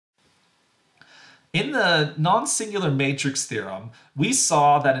In the non-singular matrix theorem, we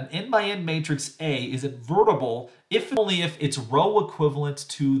saw that an n by n matrix A is invertible if and only if it's row equivalent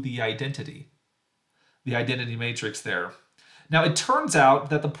to the identity matrix there. Now, it turns out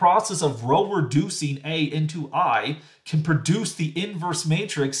that the process of row reducing A into I can produce the inverse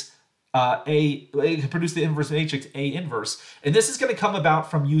matrix A inverse. And this is going to come about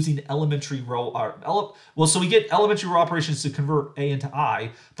from using elementary row, so we get elementary row operations to convert A into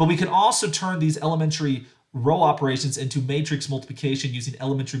I, but we can also turn these elementary row operations into matrix multiplication using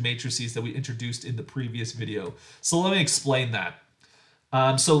elementary matrices that we introduced in the previous video. So let me explain that.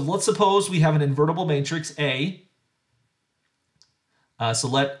 So let's suppose we have an invertible matrix A. So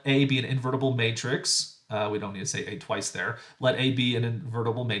let A be an invertible matrix. We don't need to say A twice there. Let A be an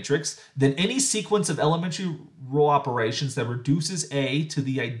invertible matrix. Then any sequence of elementary row operations that reduces A to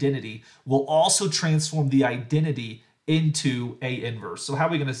the identity will also transform the identity into A inverse. So how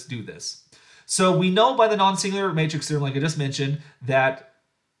are we going to do this? So we know by the non-singular matrix theorem, like I just mentioned, that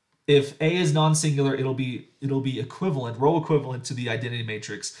if A is non-singular, it'll be equivalent, row equivalent to the identity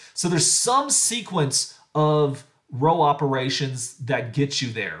matrix. So there's some sequence of row operations that get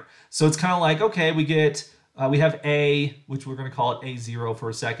you there. So it's kind of like, okay, we have A, which we're going to call it A0 for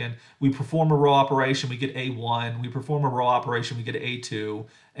a second. We perform a row operation, we get A1. We perform a row operation, we get A2.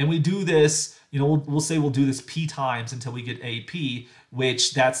 And we do this, we'll say we'll do this P times until we get AP,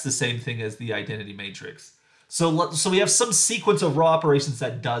 which that's the same thing as the identity matrix. So we have some sequence of row operations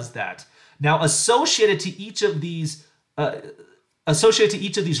that does that. Now, associated to each of these row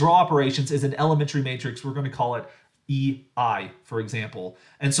operations is an elementary matrix. We're going to call it EI, for example.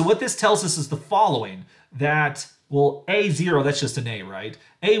 And so what this tells us is the following, that, well, A0, that's just an A, right?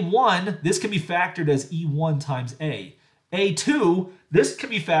 A1, this can be factored as E1 times A. A2, this can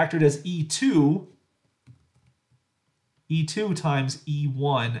be factored as E2 times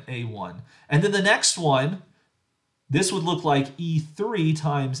E1 A1. And then the next one, this would look like E3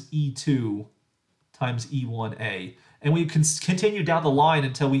 times E2 times E1A. And we can continue down the line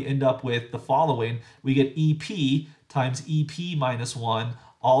until we end up with the following. We get EP times EP minus 1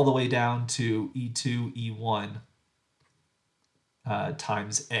 all the way down to E2, E1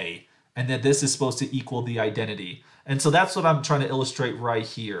 times A. And then this is supposed to equal the identity. And so that's what I'm trying to illustrate right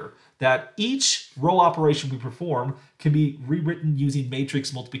here, that each row operation we perform can be rewritten using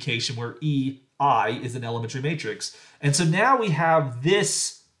matrix multiplication, where EI is an elementary matrix. And so now we have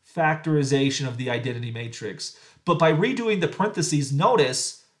this factorization of the identity matrix. But by redoing the parentheses,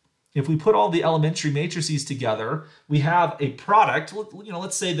 notice if we put all the elementary matrices together, we have a product.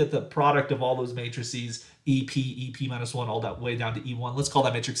 Let's say that the product of all those matrices, EP minus 1, all that way down to E1, let's call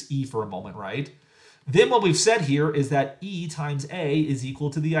that matrix E for a moment, right? Then what we've said here is that E times A is equal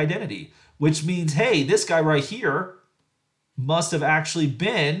to the identity, which means, hey, this guy right here must have actually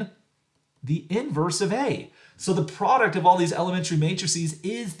been the inverse of A. So the product of all these elementary matrices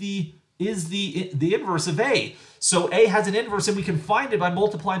is the inverse of A. So A has an inverse, and we can find it by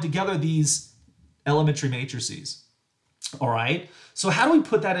multiplying together these elementary matrices. All right, so how do we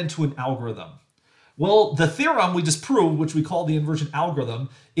put that into an algorithm? Well, the theorem we just proved, which we call the inversion algorithm,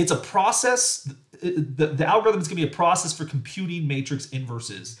 it's a process. The algorithm is going to be a process for computing matrix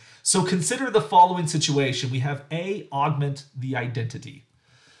inverses. So consider the following situation. We have A augment the identity.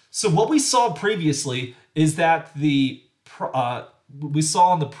 So what we saw previously is that we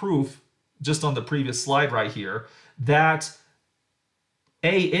saw in the proof, just on the previous slide right here, that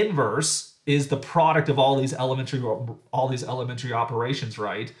A inverse is the product of all these elementary operations,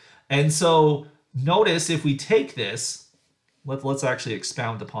 right? And so notice if we take this, let's actually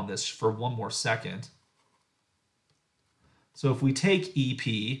expound upon this for one more second. So if we take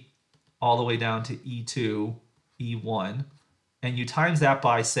EP all the way down to E2, E1, and you times that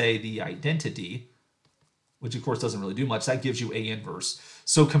by, say, the identity, which of course doesn't really do much, that gives you A inverse.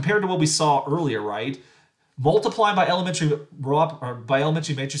 So compared to what we saw earlier, right? Multiplying by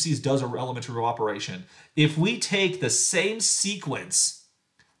elementary matrices does an elementary row operation. If we take the same sequence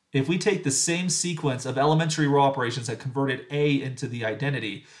of elementary row operations that converted A into the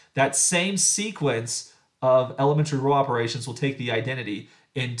identity, that same sequence of elementary row operations will take the identity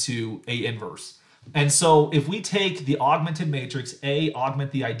into A inverse. And so if we take the augmented matrix A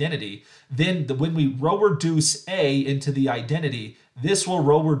augment the identity, then when we row reduce A into the identity, this will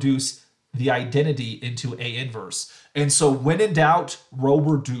row reduce the identity into A inverse. And so when in doubt, row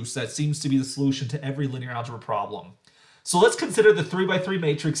reduce. That seems to be the solution to every linear algebra problem. So let's consider the 3 by 3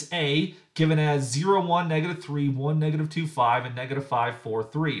 matrix A given as 0, 1, -3, 1, -2, 5, and -5, 4,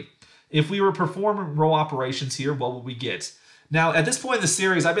 3. If we were performing row operations here, what would we get? Now, at this point in the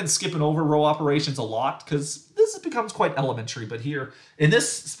series, I've been skipping over row operations a lot because this becomes quite elementary, but here, in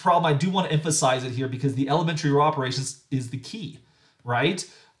this problem, I do want to emphasize it here because the elementary row operations is the key, right?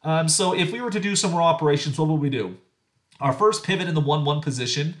 So if we were to do some row operations, what would we do? Our first pivot in the 1, 1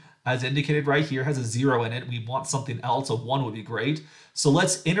 position, as indicated right here, has a 0 in it. We want something else, a 1 would be great. So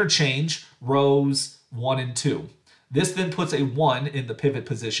let's interchange rows 1 and 2. This then puts a 1 in the pivot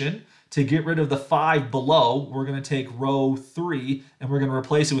position. To get rid of the 5 below, we're going to take row 3 and we're going to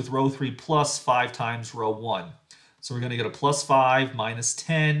replace it with row 3 plus 5 times row 1. So we're going to get a plus 5 minus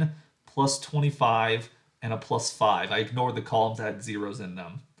 10 plus 25 and a plus 5. I ignored the columns that had zeros in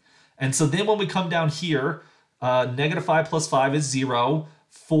them. And so then when we come down here, negative 5 plus 5 is 0.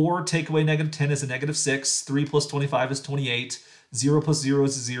 4 take away negative 10 is a negative 6. 3 plus 25 is 28. 0 plus 0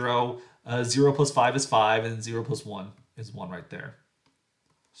 is 0. 0 plus 5 is 5. And 0 plus 1 is 1 right there.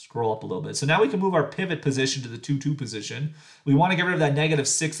 Scroll up a little bit. So now we can move our pivot position to the 2, 2 position. We want to get rid of that negative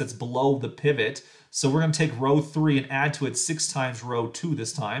 6 that's below the pivot. So we're going to take row 3 and add to it 6 times row 2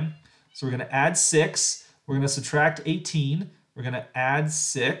 this time. So we're going to add 6. We're going to subtract 18. We're going to add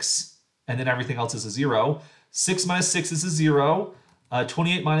 6. And then everything else is a 0. 6 minus 6 is a 0.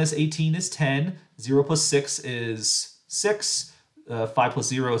 28 minus 18 is 10. 0 plus 6 is 6. 5 plus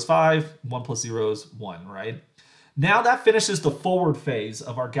 0 is 5. 1 plus 0 is 1, right? Now that finishes the forward phase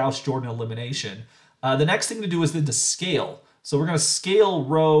of our Gauss-Jordan elimination. The next thing to do is then to scale. So we're going to scale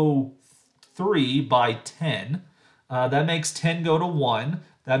row 3 by 10. That makes 10 go to 1.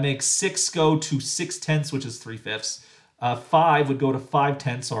 That makes 6 go to 6/10, which is 3/5. 5 would go to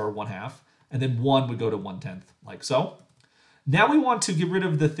 5/10, or 1/2. And then 1 would go to 1/10, like so. Now we want to get rid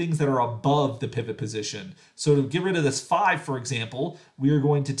of the things that are above the pivot position. So to get rid of this 5, for example, we are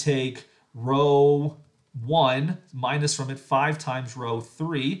going to take row 1 minus from it 5 times row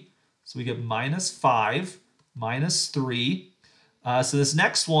 3. So we get minus 5 minus 3. So this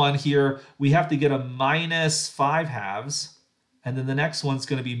next one here, we have to get a minus 5/2. And then the next one's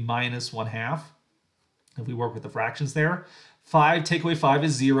going to be minus 1/2. If we work with the fractions there. 5 take away 5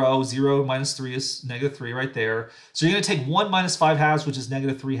 is 0. 0 minus 3 is negative 3 right there. So you're going to take 1 minus 5/2, which is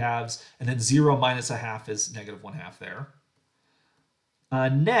negative 3/2. And then 0 minus 1/2 is negative 1/2 there.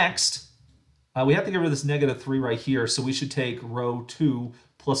 Next, we have to get rid of this negative 3 right here, so we should take row 2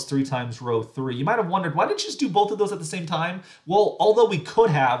 plus 3 times row 3. You might have wondered, why didn't you just do both of those at the same time? Well, although we could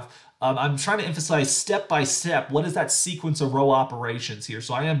have, I'm trying to emphasize step by step, what is that sequence of row operations here?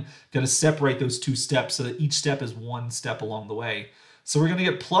 So I am going to separate those 2 steps so that each step is 1 step along the way. So we're going to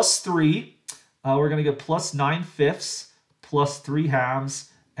get plus 3, we're going to get plus 9/5, plus 3/2,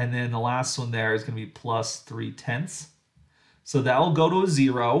 and then the last one there is going to be plus 3/10. So that will go to a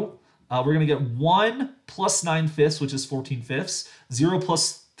 0. We're going to get 1 plus 9/5, which is 14/5. 0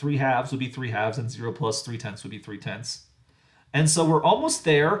 plus 3/2 would be 3/2, and 0 plus 3/10 would be 3/10. And so we're almost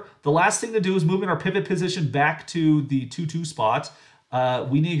there. The last thing to do is moving our pivot position back to the 2, 2 spot.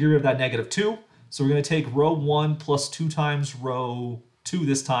 We need to get rid of that negative 2. So we're going to take row 1 plus 2 times row 2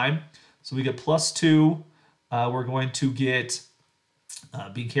 this time. So we get plus 2. We're going to get,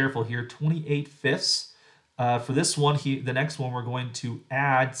 be careful here, 28/5. For this one, the next one, we're going to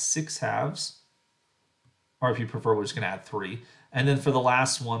add 6/2. Or if you prefer, we're just going to add 3. And then for the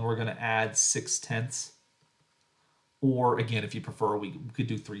last one, we're going to add 6/10. Or again, if you prefer, we could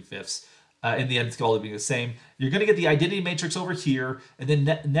do 3/5. In the end, it's all being the same. You're going to get the identity matrix over here. And then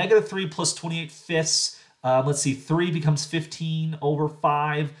negative 3 plus 28/5. Let's see, 3 becomes 15 over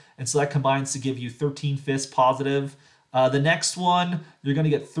 5. And so that combines to give you 13/5 positive. The next one, you're going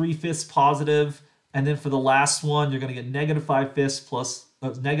to get 3/5 positive. And then for the last one, you're going to get negative 5/5 plus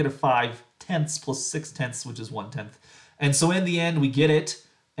negative 5/10 plus 6/10, which is 1/10. And so in the end, we get it.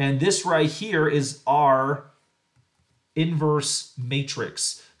 And this right here is our inverse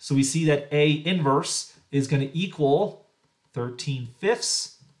matrix. So we see that A inverse is going to equal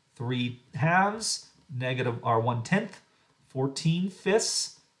 13/5, 3/2, negative or 1/10,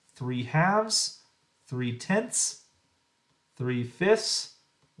 14/5, 3/2, 3/10, 3/5,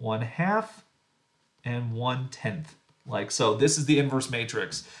 1/2, and 1/10. Like so. This is the inverse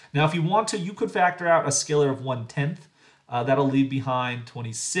matrix. Now, if you want to, you could factor out a scalar of 1/10. That'll leave behind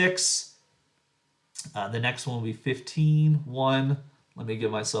 26. The next one will be 15, 1. Let me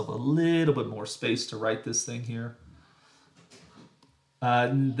give myself a little bit more space to write this thing here.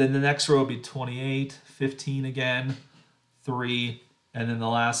 Then the next row will be 28, 15 again, 3, and then the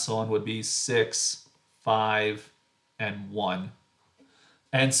last one would be 6, 5, and 1.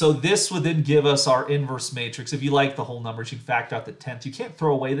 And so this would then give us our inverse matrix. If you like the whole numbers, you can factor out the 10th. You can't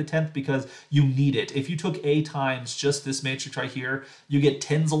throw away the 10th because you need it. If you took A times just this matrix right here, you get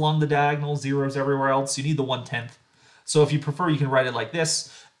 10s along the diagonal, 0s everywhere else. You need the 1/10. So if you prefer, you can write it like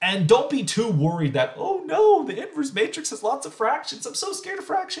this. And don't be too worried that, oh no, the inverse matrix has lots of fractions. I'm so scared of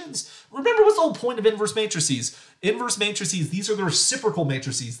fractions. Remember what's the whole point of inverse matrices? Inverse matrices, these are the reciprocal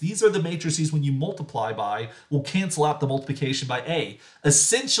matrices. These are the matrices when you multiply by, will cancel out the multiplication by A.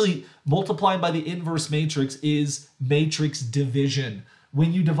 Essentially, multiplying by the inverse matrix is matrix division.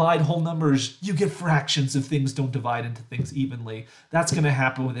 When you divide whole numbers, you get fractions if things don't divide into things evenly. That's going to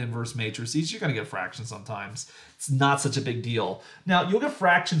happen with inverse matrices. You're going to get fractions sometimes. It's not such a big deal. Now, you'll get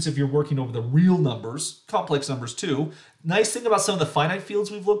fractions if you're working over the real numbers, complex numbers too. Nice thing about some of the finite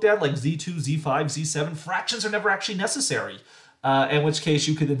fields we've looked at, like Z2, Z5, Z7, fractions are never actually necessary. In which case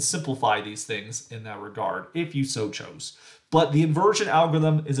you could then simplify these things in that regard, if you so chose. But the inversion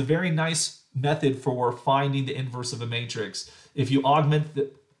algorithm is a very nice method for finding the inverse of a matrix. If you augment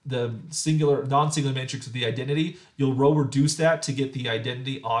the singular, non-singular matrix with the identity, you'll row reduce that to get the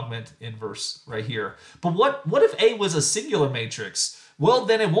identity augment inverse right here. But what if A was a singular matrix? Well,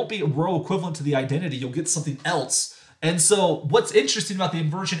 then it won't be a row equivalent to the identity. You'll get something else. And so what's interesting about the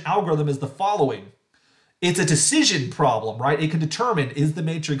inversion algorithm is the following. It's a decision problem, right? It can determine, is the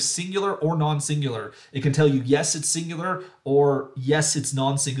matrix singular or non-singular? It can tell you, yes, it's singular, or yes, it's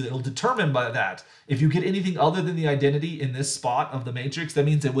non-singular. It'll determine by that. If you get anything other than the identity in this spot of the matrix, that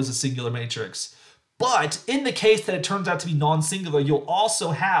means it was a singular matrix. But in the case that it turns out to be non-singular, you'll also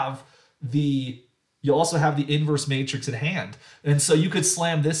have the inverse matrix at hand. And so you could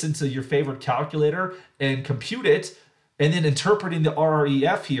slam this into your favorite calculator and compute it, and then interpreting the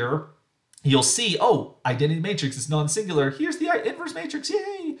RREF here, you'll see, oh, identity matrix is non-singular. Here's the inverse matrix,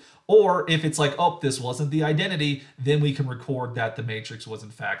 yay! Or if it's like, oh, this wasn't the identity, then we can record that the matrix was in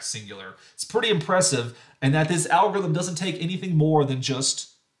fact singular. It's pretty impressive, and that this algorithm doesn't take anything more than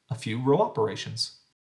just a few row operations.